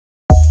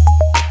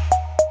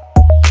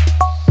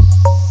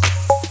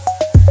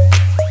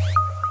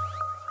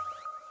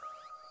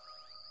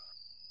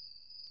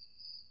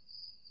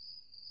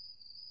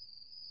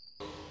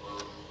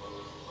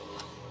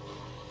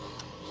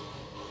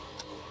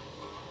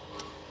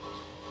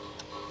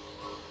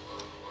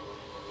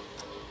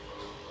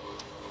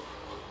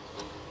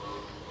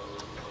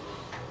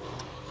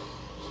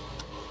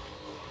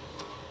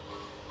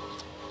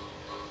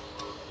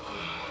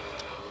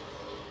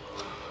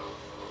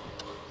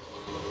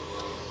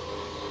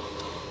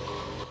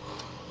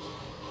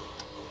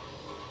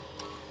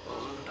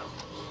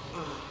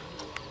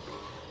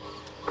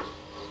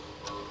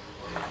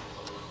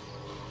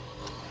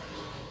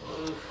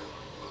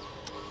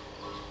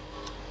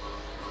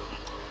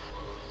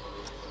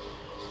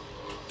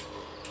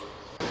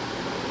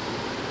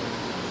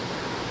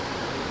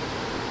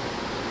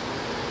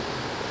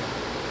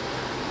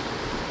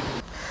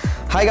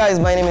Hi guys,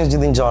 my name is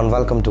Jithin John.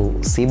 Welcome to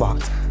C-Box.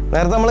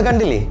 നേരത്തെ നമ്മൾ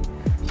കണ്ടില്ലേ,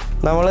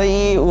 നമ്മൾ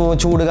ഈ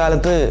ചൂട്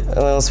കാലത്ത്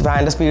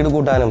ഫാൻ്റെ സ്പീഡ്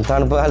കൂട്ടാനും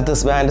തണുപ്പ് കാലത്ത്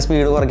ഫാൻ്റെ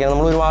സ്പീഡ് കുറയ്ക്കാനും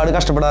നമ്മൾ ഒരുപാട്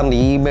കഷ്ടപ്പെടാറുണ്ട്.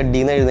 ഈ ബെഡിൽ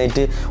നിന്ന്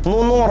എഴുന്നേറ്റ്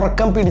ഒന്ന്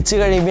ഉറക്കം പിടിച്ച്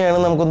കഴിയുമ്പോഴാണ്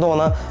നമുക്ക്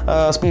തോന്നാം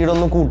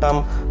സ്പീഡൊന്ന് കൂട്ടാം,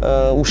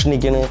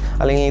 ഉഷ്ണിക്കണ്,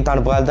 അല്ലെങ്കിൽ ഈ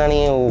തണുപ്പ്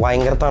കാലത്താണെങ്കിൽ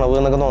ഭയങ്കര തണുപ്പ്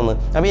എന്നൊക്കെ തോന്നുന്നത്.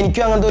 അപ്പോൾ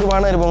എനിക്കും അങ്ങനത്തെ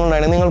ഒരുപാട് അനുഭവങ്ങൾ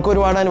ഉണ്ടായിരുന്നു, നിങ്ങൾക്ക്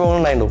ഒരുപാട് അനുഭവങ്ങൾ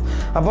ഉണ്ടായിട്ടുണ്ടാവും.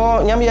 അപ്പോൾ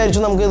ഞാൻ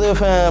വിചാരിച്ചു നമുക്കിത്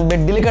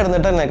ബെഡിൽ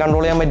കിടന്നിട്ട് തന്നെ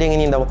കൺട്രോൾ ചെയ്യാൻ പറ്റി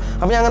എങ്ങനെ ഉണ്ടാവും.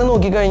 അപ്പോൾ ഞാൻ അങ്ങനെ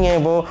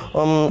നോക്കിക്കഴിഞ്ഞപ്പോൾ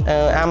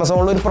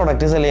ആമസോണിൽ ഒരു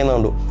പ്രൊഡക്റ്റ് സെല്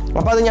ചെയ്യുന്നുണ്ട്.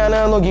 അപ്പോൾ അത് ഞാൻ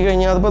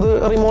നോക്കിക്കഴിഞ്ഞാൽ അതിപ്പോൾ അത്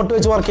റിമോട്ട്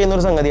വെച്ച് വർക്ക് ചെയ്യുന്ന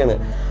ഒരു സംഗതിയാണ്.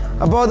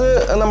 അപ്പോൾ അത്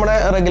നമ്മുടെ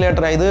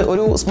റെഗുലേറ്റർ, ഇത്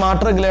ഒരു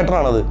സ്മാർട്ട് റെഗുലേറ്റർ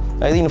ആണത്.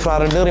 അതായത്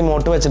ഇൻഫ്രാറെഡ്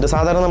റിമോട്ട് വെച്ചിട്ട്,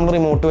 സാധാരണ നമ്മൾ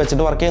റിമോട്ട്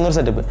വെച്ചിട്ട് വർക്ക് ചെയ്യുന്ന ഒരു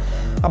സെറ്റപ്പ്.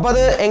 അപ്പോൾ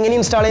അത് എങ്ങനെ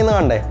ഇൻസ്റ്റാൾ ചെയ്യുന്നത്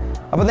കണ്ടേ.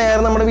 അപ്പോൾ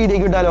നേരെ നമ്മുടെ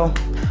വീഡിയോക്ക് ഇട്ടാലോ.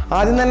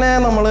 ആദ്യം തന്നെ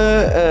നമ്മൾ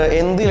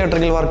എന്ത്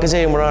ഇലക്ട്രിക്കൽ വർക്ക്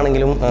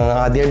ചെയ്യുമ്പോഴാണെങ്കിലും,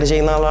 ആദ്യമായിട്ട്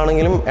ചെയ്യുന്ന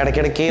ആളാണെങ്കിലും,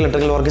 ഇടയ്ക്കിടയ്ക്ക്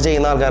ഇലക്ട്രിക്കൽ വർക്ക്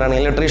ചെയ്യുന്ന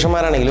ആൾക്കാരാണെങ്കിലും,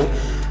 ഇലക്ട്രീഷ്യന്മാരാണെങ്കിലും,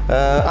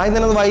 ആദ്യം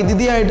തന്നെ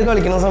വൈദ്യുതിയായിട്ട്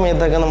കളിക്കുന്ന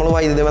സമയത്തൊക്കെ നമ്മൾ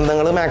വൈദ്യുതി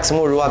ബന്ധങ്ങൾ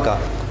മാക്സിമം ഒഴിവാക്കുക.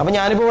 അപ്പോൾ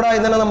ഞാനിപ്പോൾ ഇവിടെ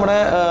ആദ്യം തന്നെ നമ്മുടെ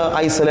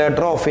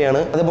ഐസൊലേറ്റർ ഓഫ്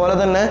ചെയ്യാണ്. അതുപോലെ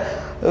തന്നെ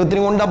ഇത്തിരി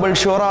കൊണ്ട് ഡബിൾ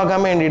ഷുവർ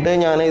ആക്കാൻ വേണ്ടിയിട്ട്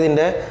ഞാൻ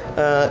ഇതിൻ്റെ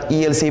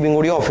ELCBയും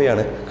കൂടി ഓഫ്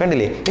ചെയ്യാണ്.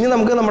 കണ്ടില്ലേ? ഇനി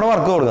നമുക്ക് നമ്മുടെ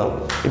വർക്ക് കൊടുക്കാം.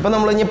 ഇപ്പം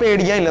നമ്മൾ ഇനി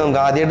പേടിക്കാനില്ല,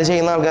 നമുക്ക് ആദ്യമായിട്ട്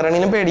ചെയ്യുന്ന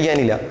ആൾക്കാരാണെങ്കിലും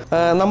പേടിക്കാനില്ല.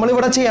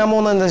 നമ്മളിവിടെ ചെയ്യാൻ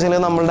പോകുന്നത് എന്താ വെച്ചാൽ,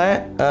 നമ്മളുടെ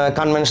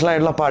കൺവെൻഷണൽ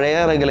ആയിട്ടുള്ള പഴയ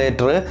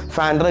റെഗുലേറ്റർ,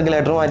 ഫാൻ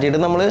റെഗുലേറ്റർ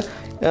മാറ്റിയിട്ട് നമ്മൾ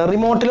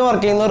റിമോട്ടിൽ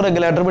വർക്ക് ചെയ്യുന്ന ഒരു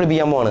റെഗുലേറ്റർ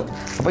പിടിപ്പിക്കാൻ പോവാണ്.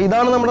 അപ്പോൾ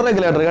ഇതാണ് നമ്മുടെ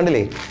റെഗുലേറ്റർ.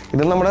 കണ്ടില്ലേ?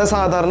 ഇത് നമ്മുടെ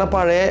സാധാരണ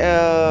പഴയ,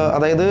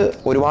 അതായത്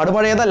ഒരുപാട്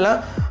പഴയതല്ല,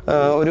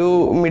 ഒരു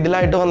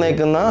മിഡിലായിട്ട്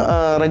വന്നേക്കുന്ന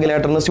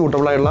റെഗുലേറ്ററിന്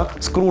സ്യൂട്ടബിൾ ആയിട്ടുള്ള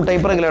സ്ക്രൂ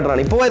ടൈപ്പ്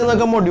റെഗുലേറ്ററാണ്. ഇപ്പോൾ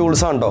വരുന്നതൊക്കെ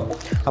മൊഡ്യൂൾസ് ആണ് കേട്ടോ.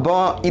 അപ്പോൾ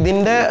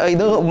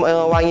ഇത്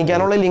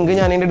വാങ്ങിക്കാനുള്ള ലിങ്ക്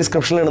ഞാൻ എൻ്റെ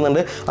ഡിസ്ക്രിപ്ഷനിൽ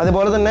ഇടുന്നുണ്ട്.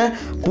 അതുപോലെ തന്നെ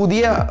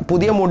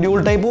പുതിയ മൊഡ്യൂൾ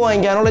ടൈപ്പ്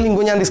വാങ്ങിക്കാനുള്ള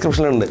ലിങ്കും ഞാൻ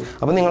ഡിസ്ക്രിപ്ഷനിലുണ്ട്.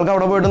 അപ്പോൾ നിങ്ങൾക്ക്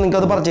അവിടെ പോയിട്ട്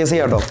നിങ്ങൾക്ക് അത് പർച്ചേസ്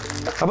ചെയ്യാം കേട്ടോ.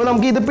 അപ്പോൾ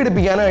നമുക്ക് ഇത്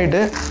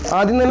പിടിപ്പിക്കാനായിട്ട്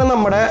ആദ്യം തന്നെ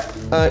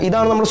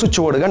ഇതാണ് നമ്മുടെ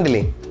സ്വിച്ച് ബോർഡ്.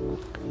 കണ്ടില്ലേ?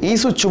 ഈ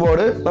സ്വിച്ച്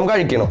ബോർഡ് നമുക്ക്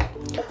അഴിക്കണം.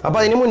 അപ്പോൾ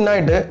അതിന്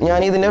മുന്നായിട്ട് ഞാൻ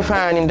ഇതിൻ്റെ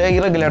ഫാനിൻ്റെ ഈ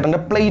റെഗുലേറ്ററിൻ്റെ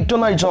പ്ലേറ്റ്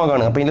ഒന്ന് അഴിച്ചു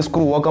നോക്കുകയാണ്. അപ്പോൾ ഇതിൻ്റെ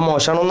സ്ക്രൂ ഒക്കെ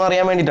മോശമാണോ എന്ന്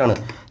അറിയാൻ വേണ്ടിയിട്ടാണ്.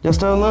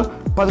 ജസ്റ്റ് അതൊന്ന്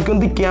പതുക്കെ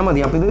ഒന്ന് തിക്കിയാൽ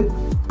മതി. അപ്പോൾ ഇത്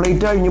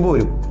പ്ലേറ്റ് അഴിഞ്ഞു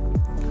പോരും.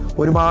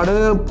 ഒരുപാട്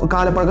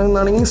കാലപ്പഴക്കം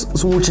നിന്നാണെങ്കിൽ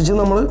സൂക്ഷിച്ച്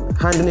നമ്മൾ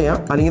ഹാൻഡിൽ ചെയ്യാം,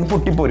 അല്ലെങ്കിൽ ഇത്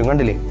പൊട്ടിപ്പോരും.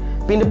 കണ്ടില്ലേ?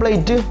 അപ്പോൾ ഇതിൻ്റെ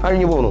പ്ലേറ്റ്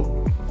അഴിഞ്ഞു പോകുന്നു.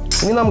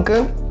 ഇനി നമുക്ക്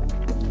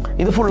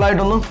ഇത്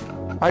ഫുള്ളായിട്ടൊന്ന്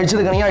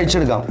അഴിച്ചെടുക്കണമെങ്കിൽ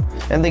അഴിച്ചെടുക്കാം.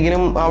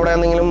 അവിടെ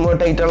എന്തെങ്കിലും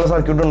ടൈറ്റുള്ള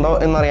സർക്യൂട്ട് ഉണ്ടോ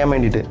എന്നറിയാൻ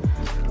വേണ്ടിയിട്ട്.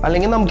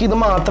 അല്ലെങ്കിൽ നമുക്ക് ഇത്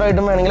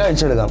മാത്രമായിട്ടും വേണമെങ്കിൽ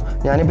അഴിച്ചെടുക്കാം.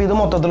 ഞാനിപ്പോൾ ഇത്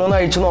മൊത്തത്തിലൊന്ന്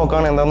അഴിച്ച്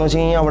നോക്കുകയാണ്. എന്താണെന്ന് വെച്ച്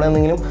കഴിഞ്ഞാൽ അവിടെ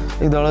എന്തെങ്കിലും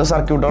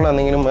സർക്യൂട്ടുകൾ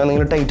എന്തെങ്കിലും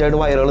ടൈറ്റായിട്ട്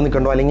വയറുകൾ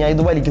നിൽക്കണ്ടോ, അല്ലെങ്കിൽ ഞാൻ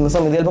ഇത് വലിക്കുന്ന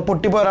സമയത്ത് ചിലപ്പോൾ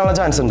പൊട്ടിപ്പോരാനുള്ള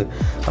ചാൻസ് ഉണ്ട്.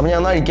 അപ്പോൾ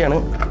ഞാൻ അഴിക്കുകയാണ്.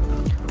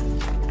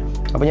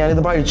 അപ്പോൾ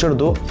ഞാനിതിപ്പോൾ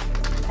അഴിച്ചെടുത്തു,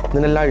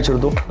 ഇതിനെല്ലാം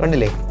അഴിച്ചെടുത്തു.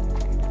 കണ്ടില്ലേ?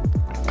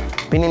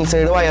 പിന്നെ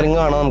ഇൻസൈഡ് വയറിങ്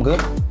കാണാം നമുക്ക്.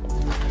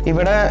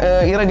 ഇവിടെ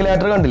ഈ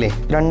റെഗുലേറ്റർ കണ്ടില്ലേ,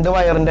 2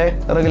 വയറിൻ്റെ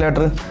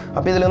റെഗുലേറ്റർ.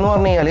 അപ്പോൾ ഇതിലെന്ന്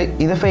പറഞ്ഞു കഴിഞ്ഞാൽ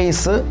ഇത്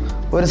ഫേസ്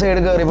ഒരു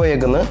സൈഡ് കയറി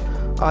പോയേക്കുന്നത്,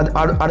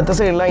 അടുത്ത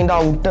സൈഡിൽ അതിൻ്റെ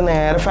ഔട്ട്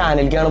നേരെ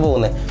ഫാനിലേക്കാണ്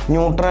പോകുന്നത്.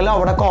 ന്യൂട്രൽ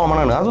അവിടെ കോമൺ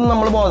ആണ്, അതൊന്നും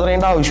നമ്മൾ ബോധർ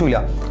ചെയ്യേണ്ട ആവശ്യമില്ല.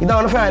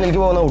 ഇതാണ് ഫാനിലേക്ക്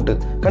പോകുന്ന ഔട്ട്.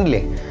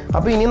 കണ്ടില്ലേ?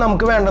 അപ്പോൾ ഇനി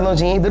നമുക്ക് വേണ്ടതെന്ന്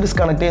വെച്ച് കഴിഞ്ഞാൽ ഇത്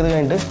ഡിസ്കണക്ട് ചെയ്ത്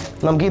കഴിഞ്ഞിട്ട്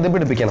നമുക്ക് ഇത്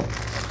പിടിപ്പിക്കണം,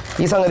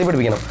 ഈ സംഗതി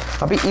പിടിപ്പിക്കണം.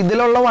 അപ്പോൾ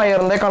ഇതിലുള്ള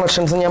വയറിൻ്റെ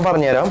കണക്ഷൻസ് ഞാൻ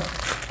പറഞ്ഞുതരാം.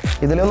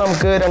 ഇതിൽ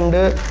നമുക്ക്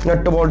 2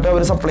 നട്ട് ബോൾട്ട്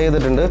അവർ സപ്ലൈ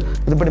ചെയ്തിട്ടുണ്ട്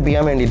ഇത്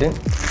പിടിപ്പിക്കാൻ വേണ്ടിയിട്ട്.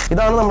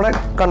 ഇതാണ് നമ്മുടെ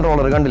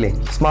കൺട്രോളർ. കണ്ടില്ലേ?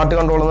 സ്മാർട്ട്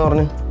കൺട്രോളർ എന്ന്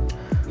പറഞ്ഞ്.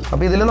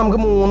 അപ്പോൾ ഇതിൽ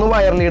നമുക്ക് 3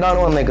 വയർ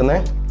ലീഡാണ് വന്നേക്കുന്നത്.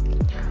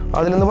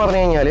 അതിലെന്ന്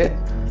പറഞ്ഞു കഴിഞ്ഞാൽ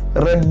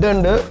റെഡ്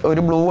ഉണ്ട്,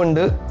 ഒരു ബ്ലൂ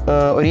ഉണ്ട്,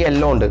 ഒരു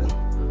യെല്ലോ ഉണ്ട്.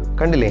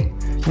 കണ്ടില്ലേ?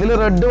 ഇതിൽ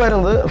റെഡ്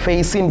വരുന്നത്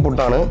ഫേസ്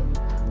ഇൻപുട്ടാണ്,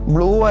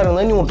 ബ്ലൂ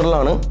വരുന്നത്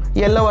ന്യൂട്രലാണ്,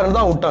 യെല്ലോ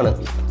വരുന്നത് ഔട്ടാണ്.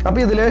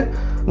 അപ്പോൾ ഇതിൽ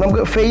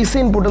നമുക്ക് ഫേസ്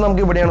ഇൻപുട്ട്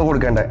നമുക്ക് ഇവിടെയാണ്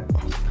കൊടുക്കേണ്ടത്.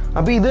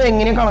 അപ്പോൾ ഇത്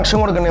എങ്ങനെ കണക്ഷൻ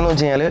കൊടുക്കേണ്ടതെന്ന്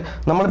വെച്ച് കഴിഞ്ഞാൽ,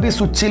 നമ്മളിപ്പോൾ ഈ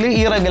സ്വിച്ചിൽ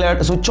ഈ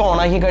സ്വിച്ച് ഓൺ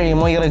ആക്കി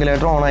കഴിയുമ്പോൾ ഈ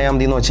റെഗുലേറ്റർ ഓൺ ആയാൽ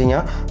മതി എന്ന് വെച്ച്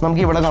കഴിഞ്ഞാൽ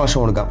നമുക്ക് ഇവിടെ കണക്ഷൻ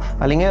കൊടുക്കാം.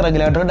 അല്ലെങ്കിൽ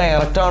റെഗുലേറ്റർ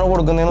ഡയറക്റ്റ് ആണ്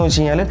കൊടുക്കുന്നതെന്ന് വെച്ച്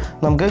കഴിഞ്ഞാൽ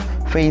നമുക്ക്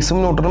ഫേസും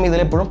ന്യൂട്രലും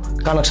ഇതിലെപ്പോഴും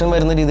കണക്ഷൻ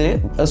വരുന്ന രീതിയിൽ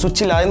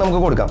സ്വിച്ചില്ലാതെ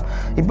നമുക്ക് കൊടുക്കാം.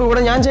 ഇപ്പോൾ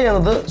ഇവിടെ ഞാൻ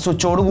ചെയ്യുന്നത്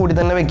സ്വിച്ചോട് കൂടി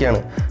തന്നെ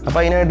വെക്കുകയാണ്.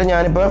 അപ്പോൾ അതിനായിട്ട്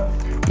ഞാനിപ്പോൾ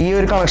ഈ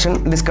ഒരു കണക്ഷൻ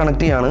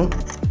ഡിസ്കണക്ട് ചെയ്യാണ്.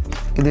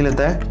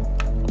 ഇതിലത്തെ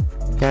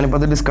ഞാനിപ്പോൾ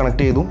അത്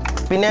ഡിസ്കണക്ട് ചെയ്തു.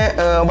 പിന്നെ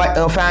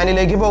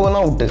ഫാനിലേക്ക് പോകുന്ന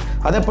ഔട്ട്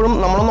അതെപ്പോഴും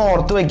നമ്മളൊന്ന്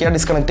ഓർത്ത് വയ്ക്കുക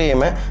ഡിസ്കണക്ട്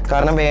ചെയ്യുമ്പോൾ.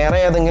 കാരണം വേറെ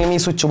ഏതെങ്കിലും ഈ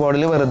സ്വിച്ച്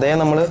ബോർഡിൽ വെറുതെ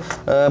നമ്മൾ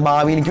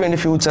ഭാവിയിലേക്ക് വേണ്ടി,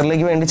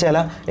 ഫ്യൂച്ചറിലേക്ക് വേണ്ടി ചില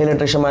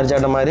ഇലക്ട്രീഷ്യന്മാർ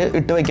ചേട്ടന്മാർ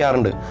ഇട്ട്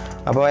വെക്കാറുണ്ട്.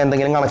 അപ്പോൾ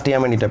എന്തെങ്കിലും കണക്ട്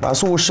ചെയ്യാൻ വേണ്ടിയിട്ട്. അപ്പോൾ ആ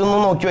സൂക്ഷിച്ചൊന്ന്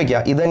നോക്കി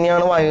വയ്ക്കുക. ഇത്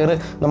തന്നെയാണ് വയർ,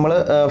 നമ്മൾ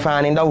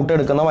ഫാനിൻ്റെ ഔട്ട്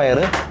എടുക്കുന്ന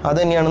വയർ അത്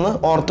തന്നെയാണെന്ന്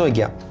ഓർത്ത്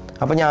വയ്ക്കുക.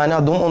 അപ്പോൾ ഞാൻ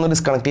അതും ഒന്ന്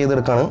ഡിസ്കണക്ട്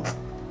ചെയ്തെടുക്കുകയാണ്.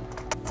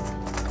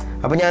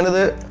 അപ്പോൾ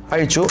ഞാനിത്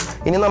അഴിച്ചു.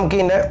 ഇനി നമുക്ക്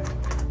ഇതിൻ്റെ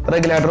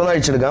റെഗുലേറ്റർ ഒന്ന്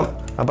അഴിച്ചെടുക്കാം.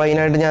 അപ്പോൾ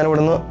അതിനായിട്ട്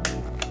ഞാനിവിടുന്ന്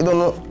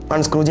ഇതൊന്ന്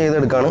അൺസ്ക്രൂ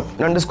ചെയ്തെടുക്കുകയാണ്.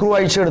 2 സ്ക്രൂ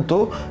അഴിച്ചെടുത്തു.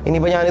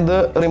 ഇനിയിപ്പോൾ ഞാനിത്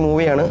റിമൂവ്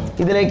ചെയ്യാണ്.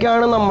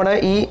 ഇതിലേക്കാണ് നമ്മുടെ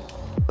ഈ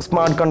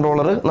സ്മാർട്ട്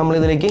കൺട്രോളർ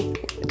നമ്മളിതിലേക്ക്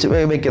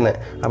വെക്കുന്നത്.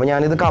 അപ്പോൾ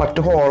ഞാനിത്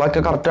കറക്റ്റ്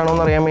ഹോളൊക്കെ കറക്റ്റാണോ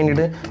എന്ന് അറിയാൻ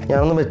വേണ്ടിയിട്ട്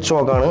ഞാനൊന്ന് വെച്ച്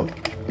നോക്കുകയാണ്.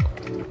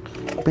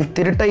 അപ്പോൾ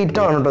ഇത്തിരി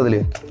ടൈറ്റാണ് കേട്ടോ ഇതിൽ.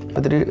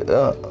 ഇത്തിരി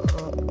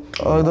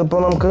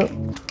ഇതിപ്പോൾ നമുക്ക്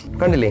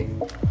കണ്ടില്ലേ,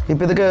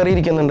 ഇപ്പോൾ ഇത്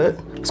കയറിയിരിക്കുന്നുണ്ട്.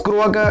 സ്ക്രൂ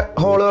ഒക്കെ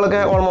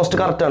ഹോളുകളൊക്കെ ഓൾമോസ്റ്റ്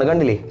കറക്റ്റാണ്.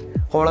 കണ്ടില്ലേ?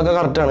 ഹോളൊക്കെ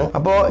കറക്റ്റാണ്.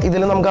 അപ്പോൾ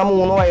ഇതിൽ നമുക്ക് ആ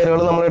 3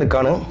 വയറുകൾ നമ്മൾ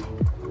എടുക്കുകയാണ്.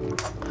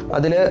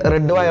 അതിൽ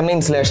റെഡ് വയറിൻ്റെ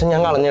ഇൻസുലേഷൻ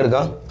ഞാൻ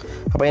കളഞ്ഞെടുക്കാം.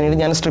 അപ്പോൾ അതിനായിട്ട്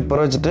ഞാൻ സ്ട്രിപ്പർ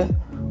വെച്ചിട്ട്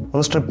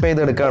ഒന്ന് സ്ട്രിപ്പ്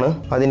ചെയ്തെടുക്കുകയാണ്.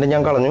 അതിൻ്റെ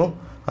ഞാൻ കളഞ്ഞു.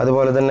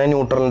 അതുപോലെ തന്നെ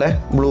ന്യൂട്രലിൻ്റെ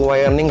ബ്ലൂ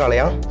വയറിൻ്റെയും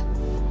കളയാം,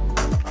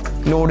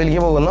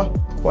 ലോഡിലേക്ക് പോകുന്ന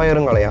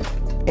വയറും കളയാം.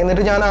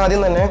 എന്നിട്ട് ഞാൻ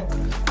ആദ്യം തന്നെ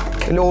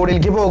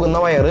ലോഡിലേക്ക് പോകുന്ന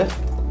വയറ്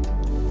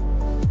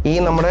ഈ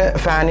നമ്മുടെ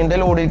ഫാനിൻ്റെ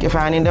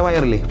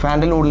വയറില്ലേ,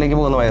 ഫാനിൻ്റെ ലോഡിലേക്ക്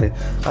പോകുന്ന വയറ്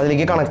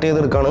അതിലേക്ക് കണക്ട്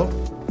ചെയ്തെടുക്കുകയാണ്.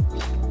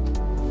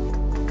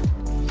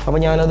 അപ്പോൾ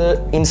ഞാനത്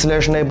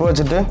ഇൻസുലേഷൻ ടൈപ്പ്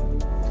വെച്ചിട്ട്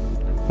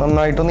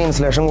നന്നായിട്ടൊന്ന്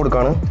ഇൻസുലേഷൻ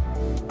കൊടുക്കുകയാണ്.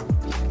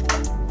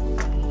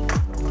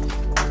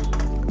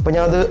 അപ്പോൾ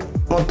ഞാനത്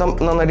മൊത്തം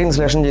നന്നായിട്ട്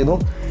ഇൻസുലേഷൻ ചെയ്തു.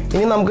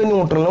 ഇനി നമുക്ക്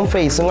ന്യൂട്രലും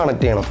ഫേസും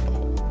കണക്ട് ചെയ്യണം.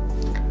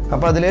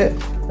 അപ്പോൾ അതിൽ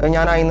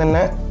ഞാൻ അതിൽ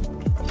തന്നെ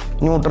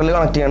ന്യൂട്രൽ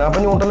കണക്ട് ചെയ്യണം.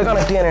 അപ്പോൾ ന്യൂട്രൽ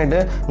കണക്ട് ചെയ്യാനായിട്ട്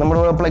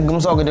നമ്മുടെ പ്ലഗും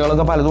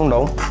സോക്കറ്റുകളൊക്കെ പലതും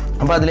ഉണ്ടാവും.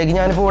 അപ്പോൾ അതിലേക്ക്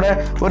ഞാനിപ്പോൾ ഇവിടെ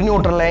ഒരു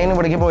ന്യൂട്രൽ ലൈൻ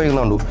ഇവിടേക്ക്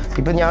പോയിരുന്നുണ്ടു.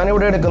 ഇപ്പോൾ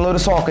ഞാനിവിടെ എടുക്കുന്ന ഒരു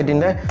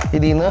സോക്കറ്റിൻ്റെ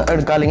ഇതിൽ നിന്ന്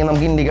എടുക്കാം, അല്ലെങ്കിൽ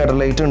നമുക്ക് ഇൻഡിക്കേറ്റർ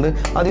ലൈറ്റ് ഉണ്ട്,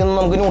 അതിൽ നിന്ന്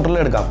നമുക്ക് ന്യൂട്രൽ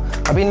എടുക്കാം.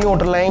 അപ്പോൾ ഈ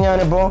ന്യൂട്രൽ ലൈൻ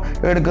ഞാനിപ്പോൾ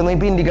എടുക്കുന്നത്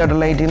ഇപ്പോൾ ഇൻഡിക്കേറ്റർ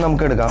ലൈറ്റിൽ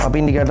നമുക്ക് എടുക്കാം. അപ്പോൾ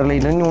ഇൻഡിക്കേറ്റർ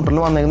ലൈറ്റിന് ന്യൂട്രൽ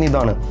വന്നേക്കുന്ന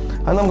ഇതാണ്.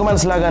 അത് നമുക്ക്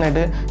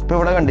മനസ്സിലാക്കാനായിട്ട് ഇപ്പോൾ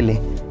ഇവിടെ കണ്ടില്ലേ,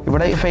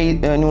 ഇവിടെ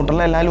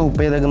ന്യൂട്രലെല്ലാം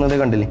ലൂപ്പ് ചെയ്തേക്കുന്നത്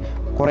കണ്ടില്ലേ,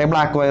 കുറേ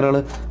ബ്ലാക്ക് വയറുകൾ.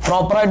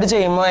 പ്രോപ്പറായിട്ട്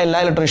ചെയ്യുമ്പോൾ എല്ലാ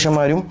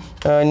ഇലക്ട്രീഷ്യന്മാരും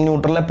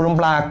ന്യൂട്രൽ എപ്പോഴും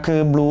ബ്ലാക്ക്,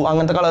 ബ്ലൂ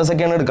അങ്ങനത്തെ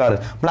കളേഴ്സൊക്കെയാണ് എടുക്കാറ്.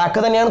 ബ്ലാക്ക്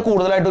തന്നെയാണ്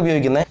കൂടുതലായിട്ട്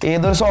ഉപയോഗിക്കുന്നത്.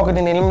 ഏതൊരു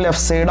സോക്കറ്റിൻ്റെയും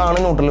ലെഫ്റ്റ് സൈഡാണ്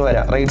ന്യൂട്രൽ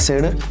വരിക, റൈറ്റ്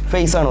സൈഡ്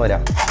ഫേസ് ആണ് വരിക.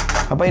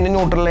 അപ്പോൾ അതിൻ്റെ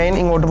ന്യൂട്രൽ ലൈൻ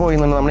ഇങ്ങോട്ട്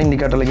പോകുന്നുണ്ട്, നമ്മുടെ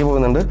ഇൻഡിക്കേറ്ററിലേക്ക്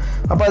പോകുന്നുണ്ട്.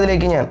 അപ്പോൾ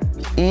അതിലേക്ക് ഞാൻ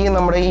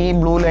നമ്മുടെ ഈ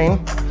ബ്ലൂ ലൈൻ,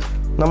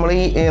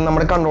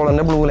 നമ്മുടെ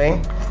കൺട്രോളറിൻ്റെ ബ്ലൂ ലൈൻ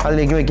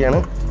അതിലേക്ക് വെക്കുകയാണ്.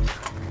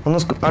 ഒന്ന്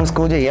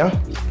അൺസ്ക്രൂ ചെയ്യുക,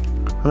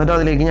 എന്നിട്ട്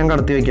അതിലേക്ക് ഞാൻ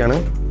കടത്തി വയ്ക്കുകയാണ്.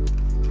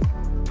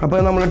 അപ്പോൾ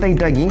നമ്മൾ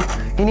ടൈറ്റാക്കി.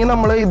 ഇനി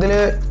നമ്മൾ ഇതിൽ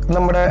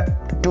നമ്മുടെ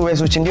 2-way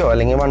സ്വിച്ചിൻ്റെയോ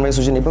അല്ലെങ്കിൽ 1-way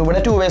സ്വിച്ചിൻ്റെ, ഇപ്പോൾ ഇവിടെ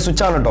 2-way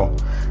സ്വിച്ചാണ് കേട്ടോ.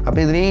 അപ്പോൾ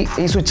ഇതിൽ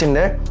ഈ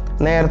സ്വിച്ചിൻ്റെ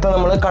നേരത്തെ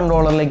നമ്മൾ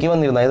കൺട്രോളറിലേക്ക്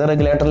വന്നിരുന്ന, അതായത്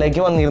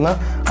റെഗുലേറ്ററിലേക്ക് വന്നിരുന്ന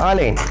ആ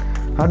ലൈൻ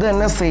അത്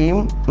തന്നെ സെയിം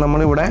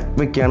നമ്മളിവിടെ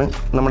വെക്കുകയാണ്,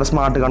 നമ്മുടെ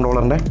സ്മാർട്ട്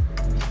കൺട്രോളറിൻ്റെ.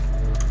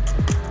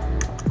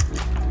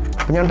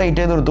 അപ്പോൾ ഞാൻ ടൈറ്റ്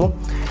ചെയ്ത് കൊടുത്തു.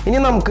 ഇനി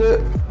നമുക്ക്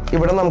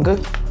ഇവിടെ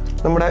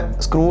നമ്മുടെ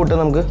സ്ക്രൂ ഇട്ട്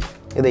നമുക്ക്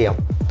ഇത് ചെയ്യാം,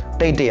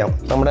 ടൈറ്റ് ചെയ്യാം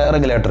നമ്മുടെ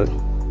റെഗുലേറ്റർ.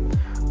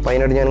 അപ്പോൾ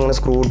അതിനായിട്ട് ഞാനിങ്ങനെ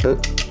സ്ക്രൂ ഇട്ട്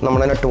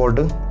നമ്മുടെ നട്ട്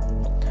ബോൾട്ട്,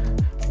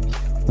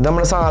 ഇത്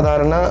നമ്മുടെ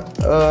സാധാരണ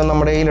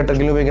നമ്മുടെ ഈ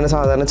ഇലക്ട്രിക്കൽ ഉപയോഗിക്കുന്ന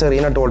സാധാരണ ചെറിയ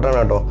നട്ട് ബോൾട്ടാണ്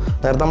കേട്ടോ.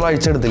 നേരത്തെ നമ്മൾ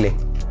അഴിച്ചെടുത്തില്ലേ,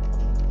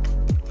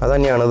 അത്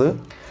തന്നെയാണത്.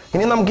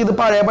 ഇനി നമുക്കിത്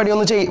പഴയപടി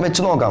ഒന്ന്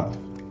വെച്ച് നോക്കാം.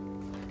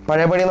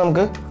 പഴയപടി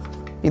നമുക്ക്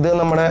ഇത്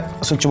നമ്മുടെ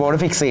സ്വിച്ച് ബോർഡ്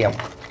ഫിക്സ് ചെയ്യാം.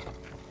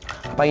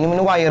 അപ്പോൾ അതിന്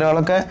മുന്നേ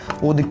വയറുകളൊക്കെ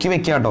ഒതുക്കി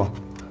വെക്കുക കേട്ടോ.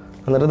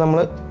 എന്നിട്ട്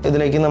നമ്മൾ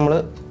ഇതിലേക്ക് നമ്മൾ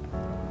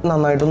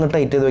നന്നായിട്ടൊന്ന്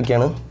ടൈറ്റ് ചെയ്ത്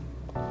വെക്കുകയാണ്,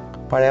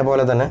 പഴയ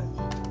പോലെ തന്നെ.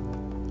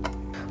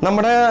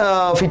 നമ്മുടെ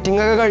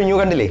ഫിറ്റിംഗ് ഒക്കെ കഴിഞ്ഞു,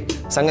 കണ്ടില്ലേ,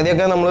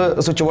 സംഗതിയൊക്കെ നമ്മൾ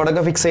സ്വിച്ച്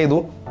ബോർഡൊക്കെ ഫിക്സ് ചെയ്തു,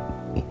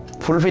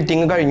 ഫുൾ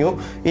ഫിറ്റിംഗ് കഴിഞ്ഞു.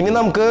 ഇനി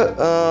നമുക്ക്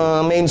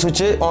മെയിൻ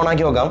സ്വിച്ച്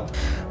ഓണാക്കി നോക്കാം.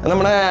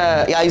 നമ്മുടെ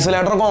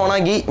ഐസൊലേറ്ററൊക്കെ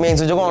ഓണാക്കി, മെയിൻ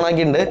സ്വിച്ചൊക്കെ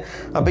ഓണാക്കിയിട്ടുണ്ട്.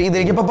 അപ്പോൾ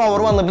ഇതിലേക്ക് ഇപ്പോൾ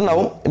പവർ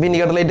വന്നിട്ടുണ്ടാവും. ഇപ്പോൾ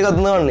ഇൻഡിക്കേറ്റർ ലൈറ്റ്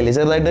കത്തുന്ന കാണില്ലേ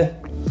ചെറുതായിട്ട്.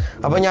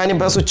 അപ്പോൾ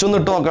ഞാനിപ്പോൾ സ്വിച്ച് ഒന്ന്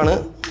ഇട്ട് നോക്കാണ്.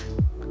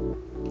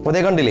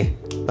 അതേ കണ്ടില്ലേ,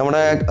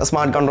 നമ്മുടെ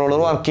സ്മാർട്ട്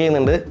കൺട്രോളർ വർക്ക്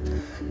ചെയ്യുന്നുണ്ട്.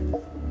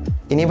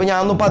 ഇനിയിപ്പോൾ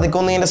ഞാനൊന്ന് പതുക്കെ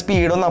ഇതിൻ്റെ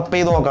സ്പീഡൊന്ന് അപ്പ്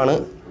ചെയ്ത് നോക്കാണ്.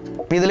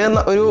 അപ്പോൾ ഇതിൽ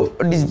ഒരു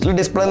ഡിജിറ്റൽ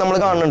ഡിസ്പ്ലേ നമ്മൾ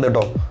കാണുന്നുണ്ട്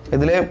കേട്ടോ.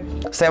 ഇതിൽ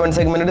 7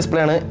 സെഗ്മെൻറ്റ് ഡിസ്പ്ലേ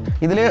ആണ്.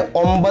 ഇതിൽ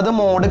 9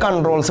 മോഡ്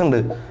കൺട്രോൾസ് ഉണ്ട്.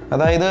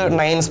 അതായത്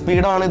 9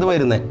 സ്പീഡാണ് ഇത്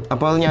വരുന്നത്.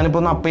 അപ്പോൾ അത് ഞാനിപ്പോൾ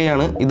ഒന്ന് അപ്പ്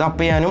ചെയ്യാണ്. ഇത്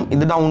അപ്പ് ചെയ്യാനും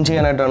ഇത് ഡൗൺ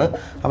ചെയ്യാനായിട്ടാണ്.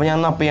 അപ്പോൾ ഞാൻ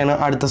ഒന്ന് അപ്പ് ചെയ്യാണ്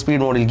അടുത്ത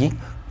സ്പീഡ് മോഡിലേക്ക്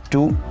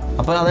 2.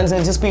 അപ്പോൾ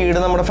അതനുസരിച്ച് സ്പീഡ്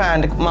നമ്മുടെ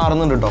ഫാൻ്റെ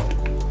മാറുന്നുണ്ട് കേട്ടോ.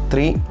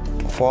 3,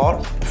 4,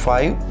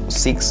 5,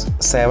 6,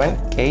 7,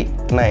 8,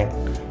 9.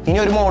 ഇനി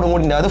ഒരു മോഡും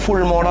കൂടി ഉണ്ട്, അത്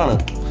ഫുൾ മോഡാണ്.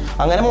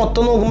 അങ്ങനെ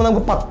മൊത്തം നോക്കുമ്പോൾ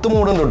നമുക്ക് 10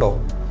 മോഡുണ്ട് കേട്ടോ.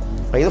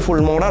 ഇത് ഫുൾ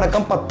മോഡ്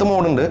അടക്കം 10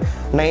 മോഡുണ്ട്.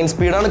 9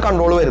 സ്പീഡാണ്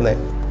കൺട്രോൾ വരുന്നത്.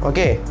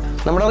 ഓക്കെ,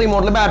 നമ്മുടെ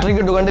റിമോട്ടിൽ ബാറ്ററി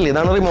കിട്ടും, കണ്ടില്ലേ,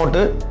 ഇതാണ്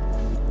റിമോട്ട്.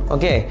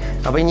 ഓക്കെ,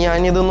 അപ്പോൾ ഇനി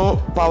ഞാനിതൊന്ന്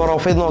പവർ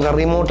ഓഫ് ചെയ്ത് നോക്കാം.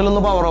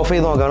 റിമോട്ടിലൊന്ന് പവർ ഓഫ്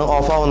ചെയ്ത് നോക്കാണ്,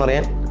 ഓഫ് ആവുമെന്ന്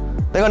അറിയാൻ.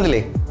 ഇത്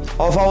കണ്ടില്ലേ,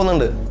 ഓഫ്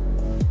ആവുന്നുണ്ട്,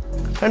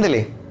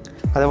 കണ്ടില്ലേ.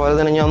 അതേപോലെ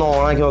തന്നെ ഞാൻ ഒന്ന്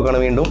ഓണാക്കി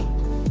നോക്കുകയാണ്. വീണ്ടും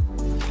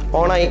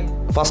ഓണായി,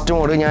 ഫസ്റ്റ്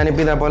മോഡ്.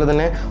 ഞാനിപ്പോൾ ഇതേപോലെ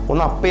തന്നെ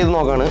ഒന്ന് അപ്പ് ചെയ്ത്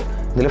നോക്കുകയാണ്.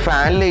 ഇതിൽ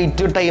ഫാൻ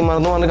ലൈറ്റ് ടൈമർ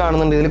എന്ന് പറഞ്ഞ്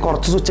കാണുന്നുണ്ട്. ഇതിൽ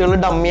കുറച്ച് സ്വിച്ചുകൾ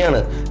ഡമ്മിയാണ്,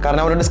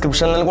 കാരണം അവരുടെ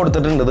ഡിസ്ക്രിപ്ഷനിൽ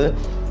കൊടുത്തിട്ടുണ്ട് ഇത്.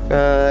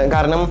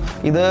 കാരണം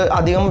ഇത്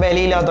അധികം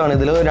വിലയില്ലാത്തതാണ്.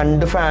 ഇതിൽ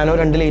 2 ഫാനോ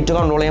 2 ലൈറ്റോ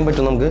കൺട്രോൾ ചെയ്യാൻ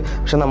പറ്റും നമുക്ക്.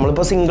 പക്ഷെ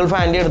നമ്മളിപ്പോൾ സിംഗിൾ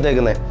ഫാൻ്റെ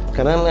എടുത്തേക്കുന്നത്,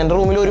 കാരണം എൻ്റെ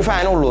റൂമിൽ ഒരു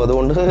ഫാനേ ഉള്ളൂ,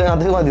 അതുകൊണ്ട്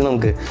അത് മതി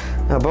നമുക്ക്.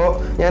 അപ്പോൾ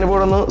ഞാനിപ്പോൾ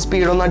ഇവിടെ ഒന്ന്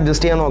സ്പീഡൊന്ന്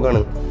അഡ്ജസ്റ്റ് ചെയ്യാൻ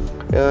നോക്കുകയാണ്.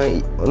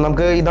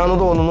 നമുക്ക് ഇതാണെന്ന്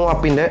തോന്നുന്നു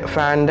അപ്പിൻ്റെ,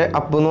 ഫാനിൻ്റെ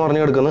അപ്പ് എന്ന്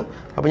പറഞ്ഞ് എടുക്കുന്നത്.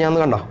 അപ്പോൾ ഞാൻ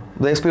കണ്ടോ,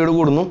 ഇതേ സ്പീഡ്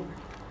കൂടുന്നു,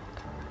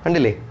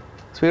 കണ്ടില്ലേ,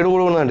 സ്പീഡ്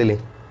കൂടുന്നു കണ്ടില്ലേ.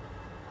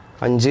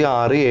 5,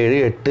 6,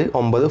 7, 8,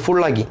 9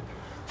 ഫുള്ളാക്കി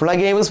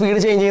കഴിയുമ്പോൾ സ്പീഡ്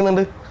ചേഞ്ച്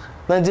ചെയ്യുന്നുണ്ട്,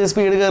 എന്നുവെച്ചാൽ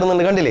സ്പീഡ്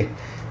കയറുന്നുണ്ട്, കണ്ടില്ലേ.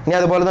 ഇനി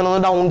അതുപോലെ തന്നെ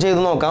ഒന്ന് ഡൗൺ ചെയ്ത്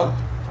നോക്കാം.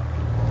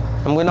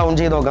 നമുക്ക് ഡൗൺ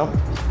ചെയ്ത് നോക്കാം.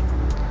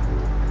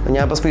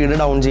 ഞാനിപ്പോൾ സ്പീഡ്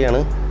ഡൗൺ ചെയ്യാണ്,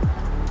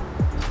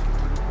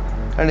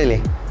 കണ്ടില്ലേ,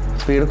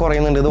 സ്പീഡ്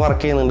കുറയുന്നുണ്ട്. ഇത്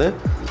വർക്ക് ചെയ്യുന്നുണ്ട്,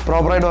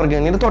 പ്രോപ്പറായിട്ട് വർക്ക്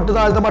ചെയ്യുന്നുണ്ട്. ഇത് തൊട്ട്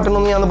താഴത്തെ ബട്ടൺ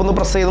ഒന്ന് ഞാനിപ്പോൾ ഒന്ന്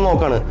പ്രസ് ചെയ്ത്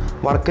നോക്കുകയാണ്,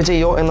 വർക്ക്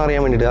ചെയ്യുമോ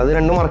എന്നറിയാൻ വേണ്ടിയിട്ട്. അത്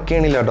രണ്ടും വർക്ക്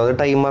ചെയ്യണില്ല കേട്ടോ, അത്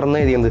ടൈമറിന്ന്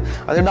എഴുതിയത്,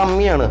 അത്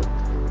ഡമ്മിയാണ്.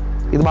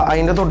 ഇത്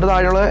അതിൻ്റെ തൊട്ട്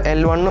താഴെയുള്ള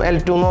L1,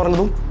 L2 എന്ന്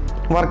പറഞ്ഞതും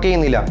വർക്ക്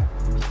ചെയ്യുന്നില്ല.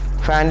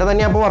 ഫാൻ്റെ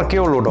തന്നെ അപ്പോൾ വർക്ക്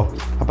ചെയ്യുള്ളൂ കേട്ടോ.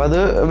 അപ്പോൾ അത്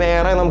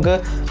വേറെ നമുക്ക്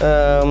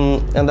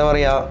എന്താ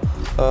പറയുക,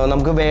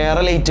 നമുക്ക്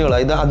വേറെ ലൈറ്റുകൾ,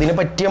 ഇത് അതിന്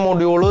പറ്റിയ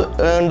മൊഡ്യൂൾ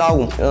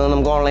ഉണ്ടാവും,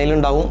 നമുക്ക് ഓൺലൈനിൽ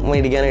ഉണ്ടാവും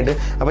മേടിക്കാനായിട്ട്.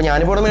 അപ്പോൾ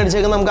ഞാനിപ്പോൾ ഇവിടെ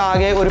മേടിച്ചേക്കുന്നത് നമുക്ക്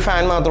ആകെ ഒരു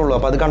ഫാൻ മാത്രമേ ഉള്ളൂ.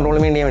 അപ്പോൾ അത് കൺട്രോൾ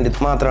ചെയ്യാൻ വേണ്ടി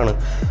മാത്രമാണ്.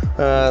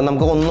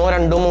 നമുക്ക് 1,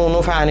 2,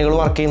 3 ഫാനുകൾ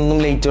വർക്ക്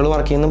ചെയ്യുന്നതും ലൈറ്റുകൾ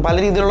വർക്ക് ചെയ്യുന്നതും പല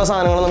രീതിയിലുള്ള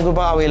സാധനങ്ങൾ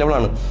നമുക്കിപ്പോൾ അവൈലബിൾ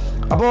ആണ്.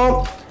 അപ്പോൾ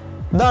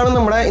ഇതാണ്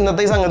നമ്മുടെ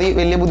ഇന്നത്തെ ഈ സംഗതി.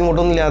 വലിയ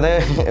ബുദ്ധിമുട്ടൊന്നും ഇല്ലാതെ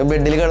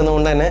ബെഡിൽ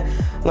കിടന്നുകൊണ്ട് തന്നെ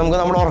നമുക്ക്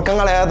നമ്മുടെ ഉറക്കം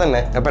കളയാതെ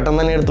തന്നെ പെട്ടെന്ന്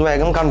തന്നെ എടുത്ത്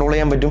വേഗം കൺട്രോൾ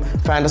ചെയ്യാൻ പറ്റും.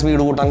 ഫാൻ്റെ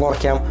സ്പീഡ് കൂട്ടാൻ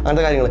കുറയ്ക്കാം,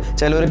 അങ്ങനത്തെ കാര്യങ്ങൾ.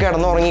 ചിലവർ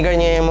കിടന്നുറങ്ങി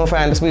കഴിഞ്ഞ് കഴിയുമ്പോൾ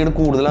ഫാൻ്റെ സ്പീഡ്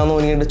കൂടുതലാണെന്ന്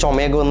തോന്നിയിട്ട്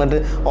ചുമയൊക്കെ വന്നിട്ട്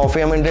ഓഫ്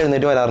ചെയ്യാൻ വേണ്ടി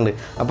എഴുന്നേറ്റ് വരാറുണ്ട്.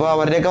 അപ്പോൾ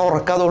അവരുടെയൊക്കെ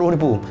ഉറക്കം അതോടുകൂടി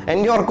പോകും.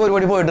 എൻ്റെ ഉറക്കം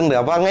ഒരുപാട് പോയിട്ടുണ്ട്.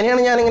 അപ്പോൾ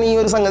അങ്ങനെയാണ് ഞാനിങ്ങനെ ഈ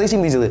ഒരു സംഗതി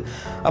ചിന്തിച്ചത്.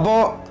 അപ്പോൾ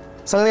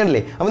സംഗതി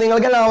ഉണ്ടല്ലേ. അപ്പോൾ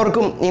നിങ്ങൾക്ക്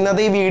എല്ലാവർക്കും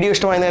ഇന്നത്തെ ഈ വീഡിയോ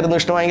ഇഷ്ടമായിരുന്നു.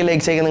 ഇഷ്ടമായെങ്കിൽ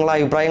ലൈക്ക് ചെയ്യുക, നിങ്ങളുടെ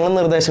അഭിപ്രായങ്ങളും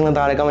നിർദ്ദേശങ്ങളും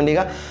താഴെ കമൻറ്റ്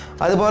ചെയ്യുക.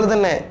 അതുപോലെ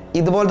തന്നെ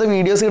ഇതുപോലത്തെ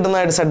വീഡിയോസ്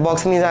കിട്ടുന്നതായിട്ട് സെറ്റ്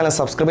ബോക്സിൽ ഈ ചാനൽ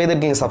സബ്സ്ക്രൈബ്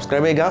ചെയ്തിട്ടില്ലെങ്കിൽ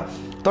സബ്സ്ക്രൈബ് ചെയ്യുക.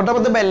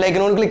 തൊട്ടപ്പുറത്ത്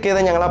ബെല്ലൈക്കനോട് ക്ലിക്ക്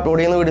ചെയ്താൽ ഞങ്ങൾ അപ്ലോഡ്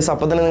ചെയ്യുന്ന വീഡിയോസ്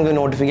അപ്പോൾ തന്നെ നിങ്ങൾക്ക്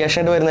നോട്ടിഫിക്കേഷൻ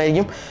ആയിട്ട്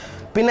വരുന്നതായിരിക്കും.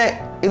 പിന്നെ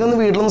ഇതൊന്ന്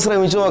വീട്ടിലൊന്ന്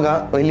ശ്രമിച്ചു നോക്കാം,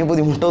 വലിയ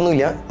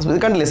ബുദ്ധിമുട്ടൊന്നുമില്ല. ഇത്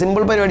കണ്ടില്ലേ,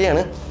 സിമ്പിൾ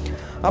പരിപാടിയാണ്.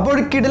 അപ്പോൾ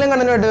ഒരു കിടിലൻ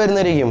കണ്ടന്റുമായിട്ട്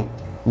വരുന്നതായിരിക്കും.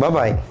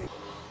 ബൈ.